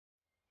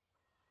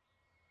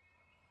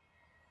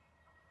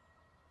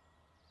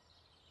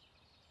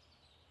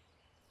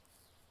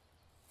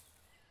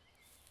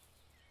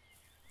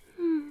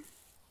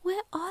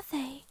are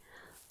they?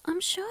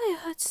 I'm sure I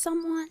heard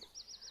someone.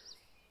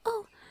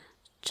 Oh,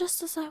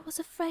 just as I was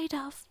afraid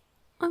of.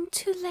 I'm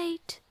too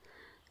late.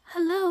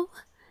 Hello?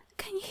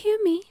 Can you hear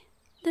me,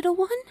 little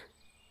one?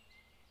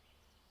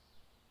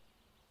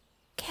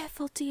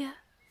 Careful, dear.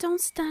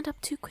 Don't stand up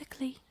too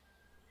quickly.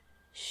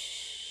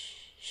 Shh.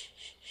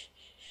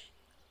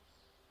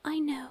 I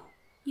know.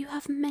 You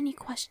have many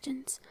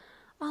questions.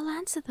 I'll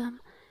answer them,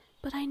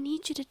 but I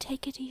need you to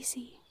take it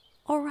easy.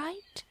 All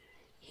right?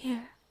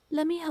 Here,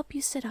 let me help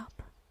you sit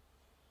up.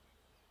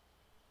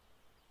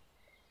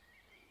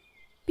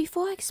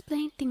 Before I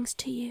explain things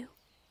to you,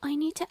 I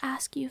need to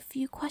ask you a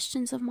few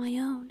questions of my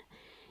own.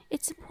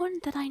 It's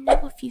important that I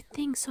know a few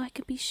things so I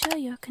can be sure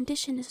your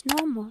condition is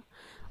normal,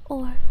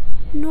 or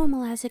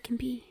normal as it can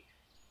be.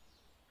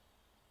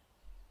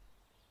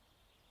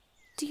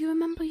 Do you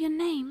remember your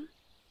name?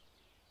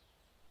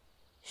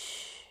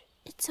 Shh,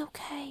 it's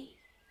okay.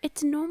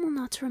 It's normal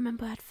not to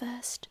remember at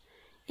first.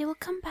 It will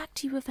come back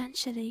to you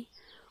eventually.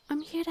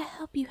 I'm here to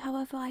help you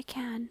however I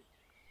can.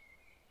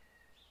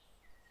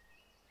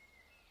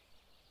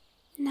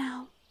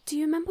 Now, do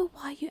you remember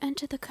why you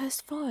entered the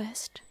cursed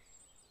forest?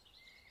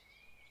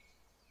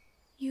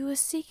 You were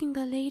seeking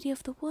the Lady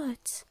of the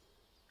Woods.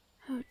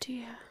 Oh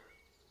dear.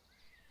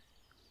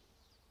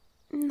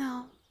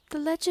 No, the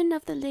legend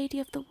of the Lady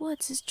of the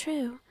Woods is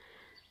true.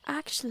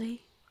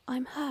 Actually,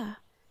 I'm her.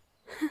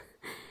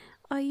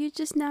 Are you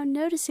just now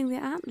noticing the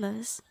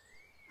antlers?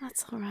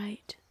 That's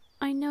alright.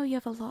 I know you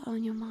have a lot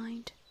on your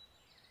mind.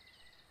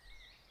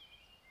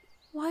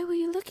 Why were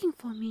you looking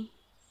for me?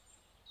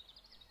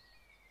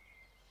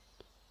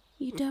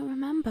 You don't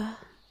remember?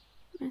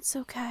 It's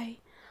okay.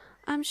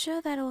 I'm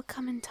sure that it will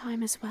come in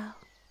time as well.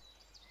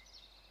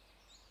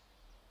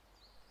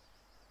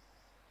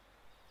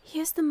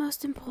 Here's the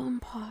most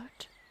important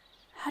part.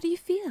 How do you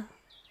feel?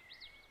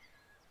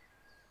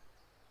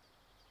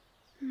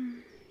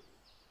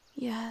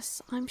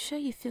 Yes, I'm sure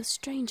you feel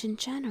strange in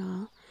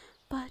general,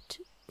 but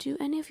do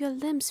any of your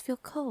limbs feel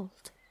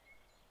cold?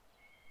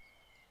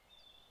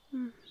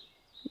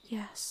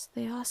 Yes,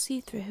 they are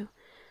see-through,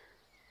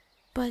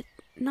 but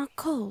not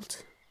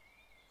cold.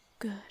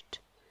 Good.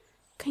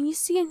 Can you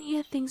see and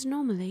hear things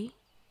normally?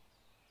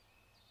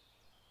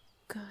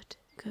 Good,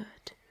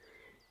 good.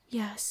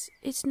 Yes,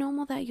 it's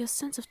normal that your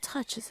sense of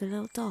touch is a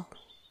little dull.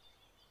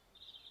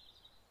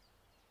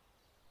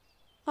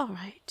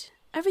 Alright,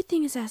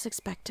 everything is as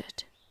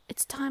expected.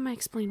 It's time I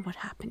explain what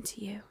happened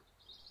to you.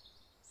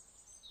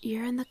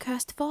 You're in the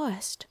cursed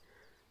forest.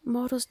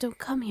 Mortals don't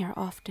come here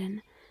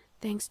often,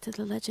 thanks to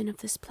the legend of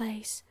this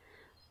place.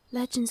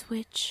 Legends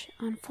which,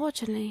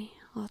 unfortunately,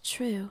 are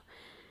true.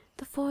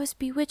 The forest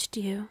bewitched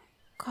you,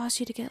 caused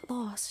you to get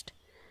lost.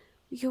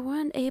 You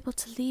weren't able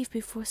to leave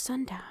before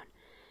sundown,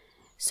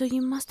 so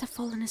you must have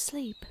fallen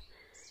asleep.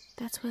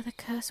 That's where the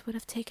curse would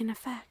have taken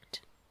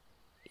effect.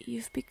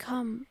 You've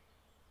become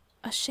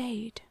a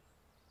shade.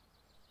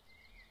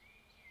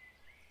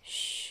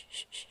 Shh,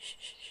 shh, shh, shh,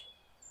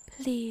 shh.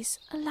 Please,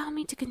 allow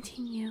me to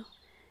continue.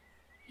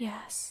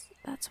 Yes,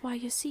 that's why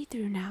you're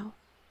see-through now.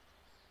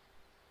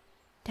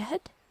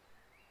 Dead?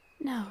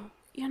 No,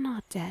 you're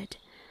not dead.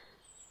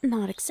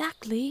 Not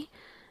exactly.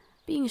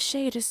 Being a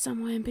shade is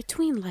somewhere in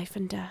between life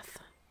and death.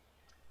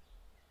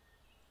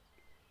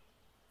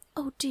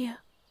 Oh dear,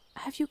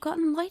 have you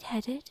gotten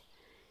lightheaded?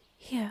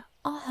 Here,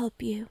 I'll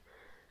help you.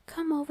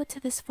 Come over to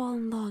this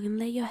fallen log and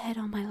lay your head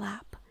on my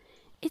lap.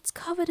 It's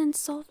covered in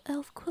soft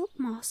elf quilt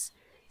moss,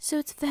 so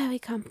it's very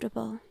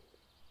comfortable.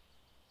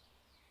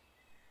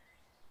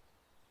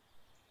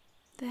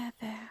 There,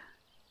 there.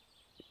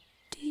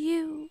 Do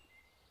you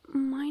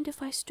mind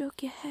if I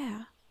stroke your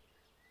hair?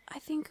 I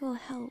think it will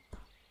help.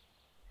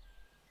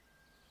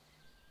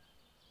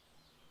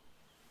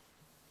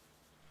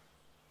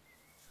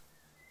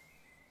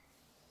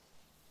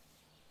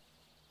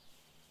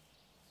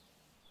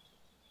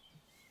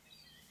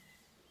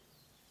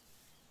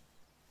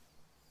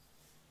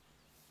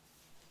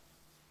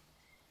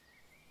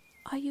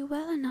 Are you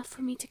well enough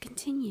for me to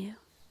continue?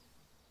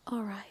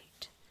 All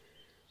right.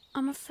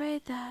 I'm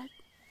afraid that,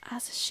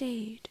 as a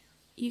shade,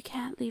 you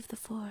can't leave the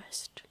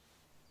forest.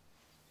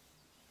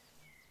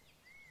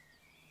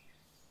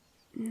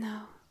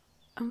 No,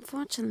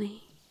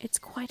 unfortunately, it's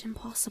quite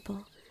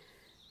impossible.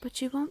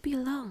 But you won't be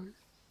alone.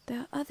 There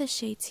are other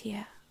shades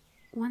here,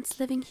 once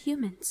living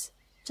humans,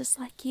 just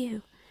like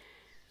you.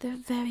 They're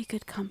very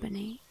good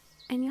company,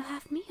 and you'll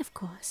have me, of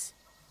course.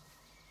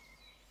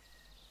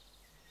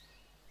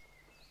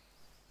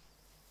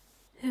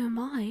 Who am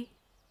I?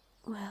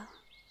 Well,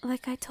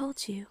 like I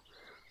told you,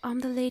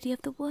 I'm the Lady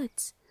of the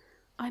Woods.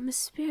 I'm a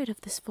spirit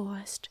of this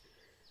forest.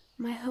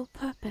 My whole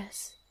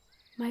purpose,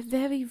 my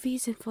very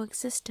reason for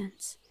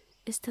existence,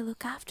 is to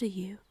look after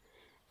you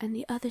and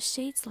the other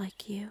shades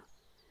like you.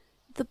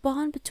 The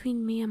bond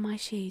between me and my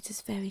shades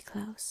is very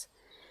close,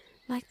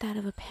 like that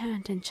of a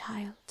parent and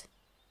child,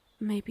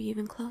 maybe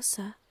even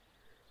closer.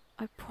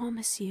 I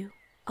promise you,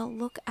 I'll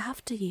look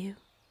after you.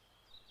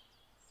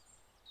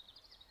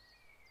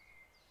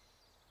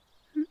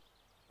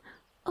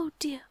 Oh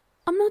dear,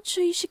 I'm not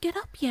sure you should get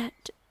up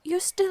yet. You're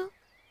still...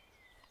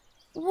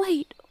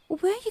 Wait,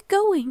 Where are you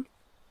going?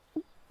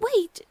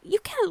 Wait, you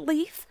can't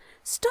leave.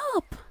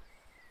 Stop!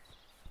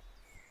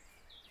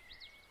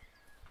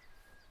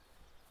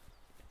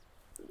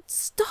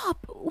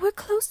 Stop! We're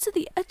close to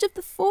the edge of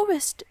the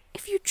forest.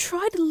 If you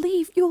try to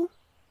leave, you'll...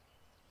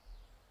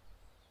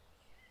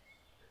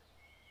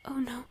 Oh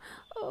no.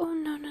 Oh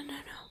no, no, no,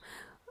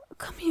 no.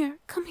 Come here,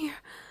 come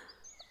here.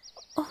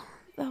 Oh,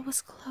 that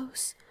was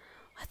close.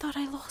 I thought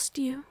I lost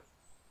you.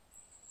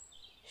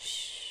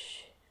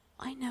 Shh.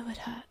 I know it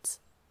hurts,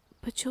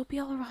 but you'll be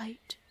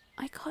alright.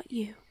 I caught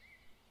you.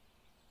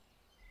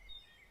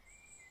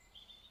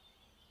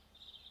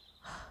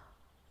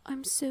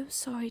 I'm so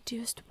sorry,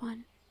 dearest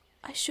one.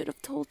 I should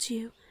have told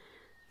you.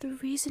 The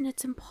reason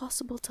it's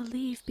impossible to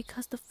leave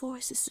because the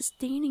forest is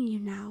sustaining you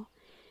now.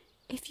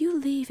 If you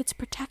leave its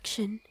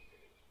protection,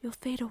 you'll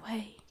fade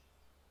away.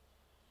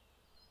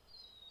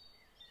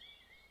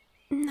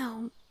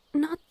 No,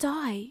 not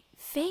die.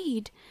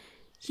 Fade.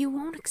 You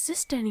won't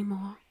exist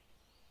anymore.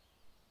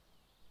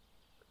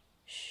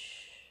 Shh.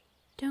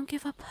 Don't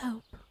give up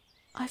hope.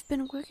 I've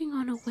been working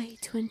on a way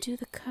to undo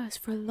the curse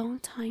for a long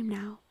time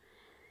now.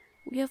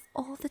 We have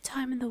all the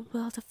time in the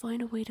world to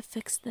find a way to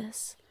fix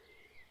this.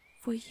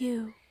 For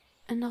you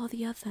and all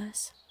the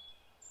others.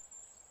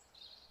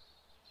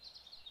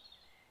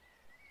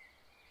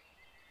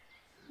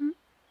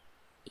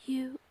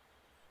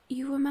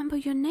 You remember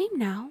your name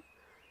now?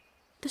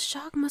 The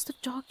shark must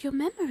have jogged your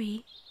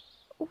memory.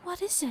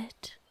 What is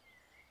it?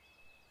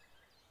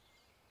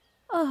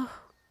 Oh,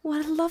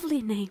 what a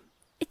lovely name.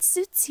 It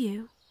suits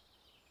you.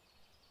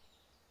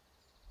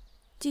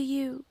 Do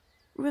you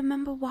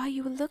remember why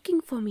you were looking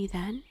for me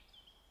then?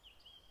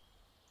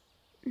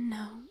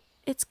 No,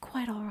 it's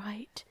quite all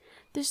right.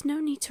 There's no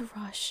need to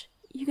rush.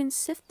 You can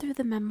sift through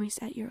the memories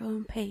at your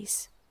own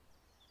pace.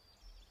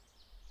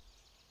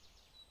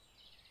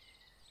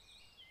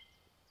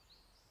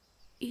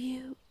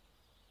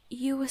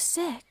 You were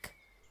sick,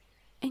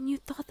 and you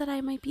thought that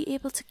I might be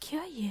able to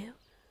cure you.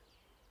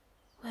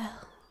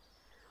 Well,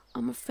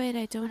 I'm afraid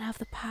I don't have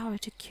the power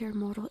to cure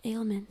mortal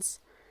ailments,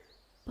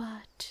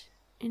 but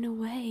in a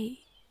way,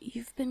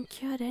 you've been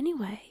cured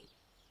anyway.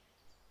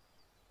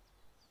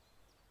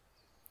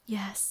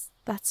 Yes,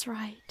 that's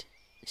right.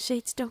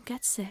 Shades don't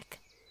get sick.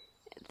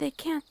 They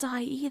can't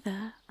die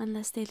either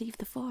unless they leave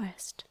the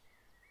forest.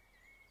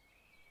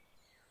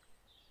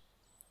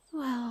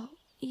 Well,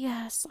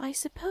 yes, I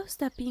suppose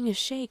that being a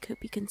shade could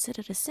be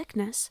considered a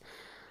sickness,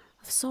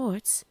 of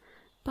sorts,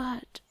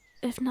 but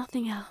if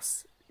nothing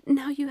else,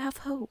 now you have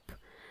hope.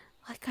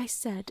 Like I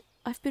said,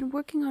 I've been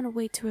working on a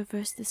way to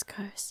reverse this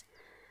curse.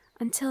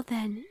 Until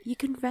then, you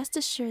can rest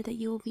assured that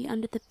you will be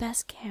under the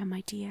best care,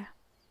 my dear.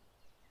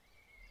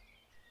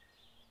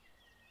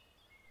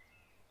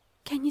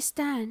 Can you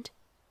stand?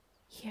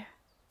 Here,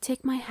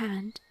 take my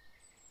hand.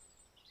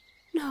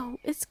 No,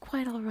 it's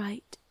quite all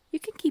right. You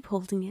can keep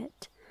holding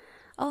it.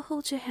 I'll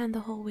hold your hand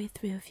the whole way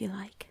through if you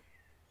like.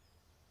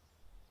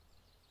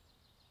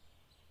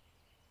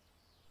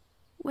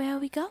 Where are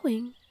we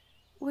going?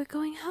 We're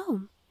going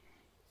home.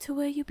 To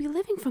where you'll be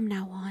living from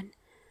now on.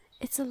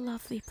 It's a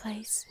lovely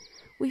place.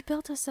 We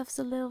built ourselves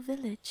a little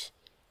village.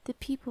 The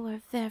people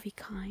are very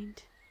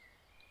kind.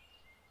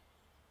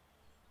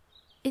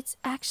 It's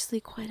actually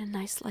quite a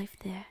nice life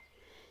there.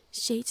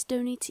 Shades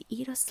don't need to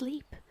eat or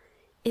sleep.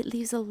 It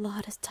leaves a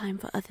lot of time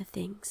for other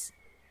things.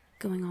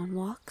 Going on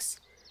walks,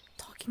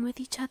 talking with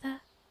each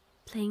other,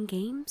 playing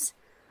games.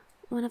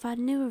 One of our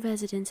newer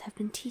residents have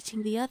been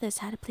teaching the others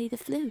how to play the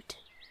flute.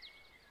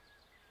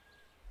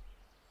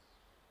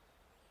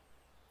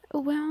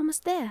 We're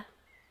almost there.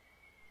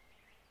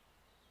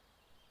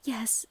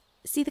 Yes,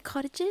 see the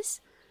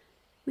cottages?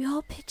 We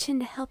all pitch in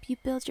to help you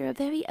build your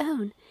very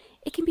own.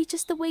 It can be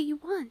just the way you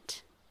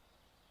want.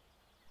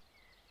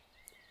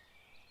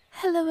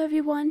 Hello,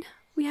 everyone.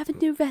 We have a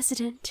new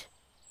resident.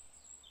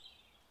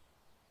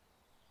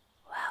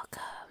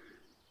 Welcome.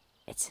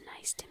 It's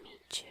nice to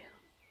meet you.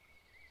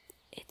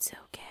 It's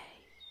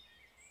okay.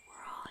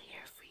 We're all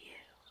here for you.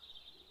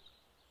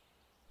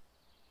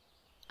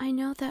 I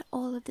know that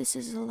all of this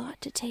is a lot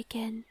to take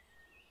in,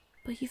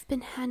 but you've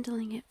been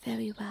handling it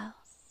very well.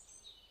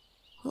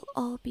 We'll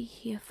all be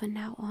here from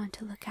now on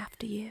to look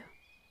after you.